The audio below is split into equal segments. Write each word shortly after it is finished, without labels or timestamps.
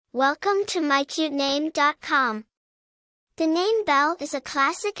Welcome to mycutename.com. The name Belle is a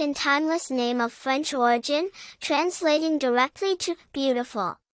classic and timeless name of French origin, translating directly to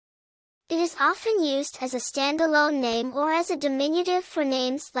beautiful. It is often used as a standalone name or as a diminutive for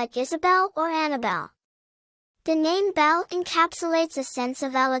names like Isabelle or Annabelle. The name Belle encapsulates a sense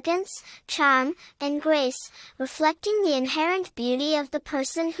of elegance, charm, and grace, reflecting the inherent beauty of the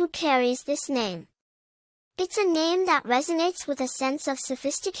person who carries this name. It's a name that resonates with a sense of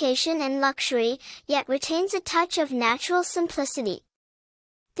sophistication and luxury, yet retains a touch of natural simplicity.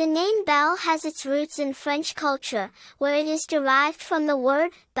 The name Belle has its roots in French culture, where it is derived from the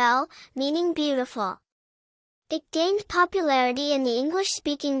word belle, meaning beautiful. It gained popularity in the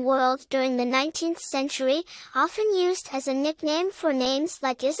English-speaking world during the 19th century, often used as a nickname for names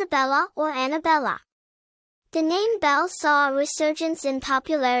like Isabella or Annabella. The name Belle saw a resurgence in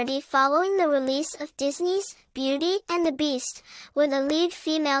popularity following the release of Disney's Beauty and the Beast, where the lead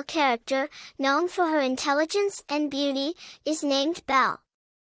female character, known for her intelligence and beauty, is named Belle.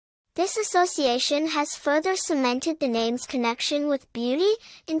 This association has further cemented the name's connection with beauty,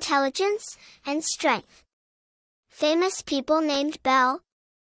 intelligence, and strength. Famous people named Belle.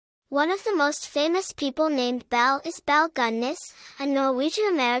 One of the most famous people named Belle is Belle Gunnes, a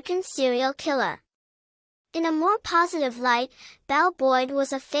Norwegian-American serial killer. In a more positive light, Belle Boyd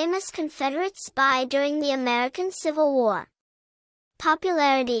was a famous Confederate spy during the American Civil War.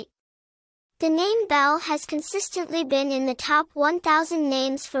 Popularity. The name Belle has consistently been in the top 1,000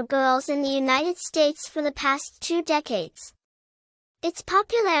 names for girls in the United States for the past 2 decades. Its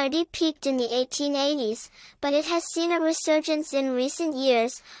popularity peaked in the 1880s, but it has seen a resurgence in recent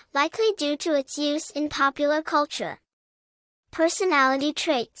years, likely due to its use in popular culture. Personality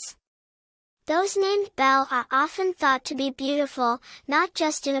traits. Those named Belle are often thought to be beautiful, not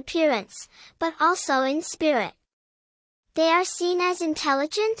just in appearance, but also in spirit. They are seen as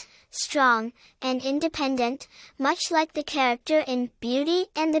intelligent, strong, and independent, much like the character in Beauty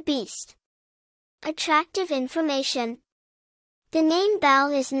and the Beast. Attractive information. The name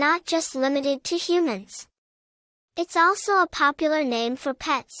Belle is not just limited to humans. It's also a popular name for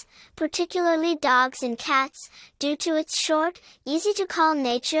pets, particularly dogs and cats, due to its short, easy-to-call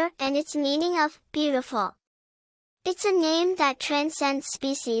nature and its meaning of beautiful. It's a name that transcends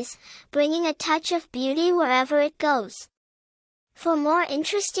species, bringing a touch of beauty wherever it goes. For more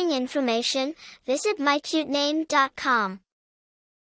interesting information, visit mycutename.com.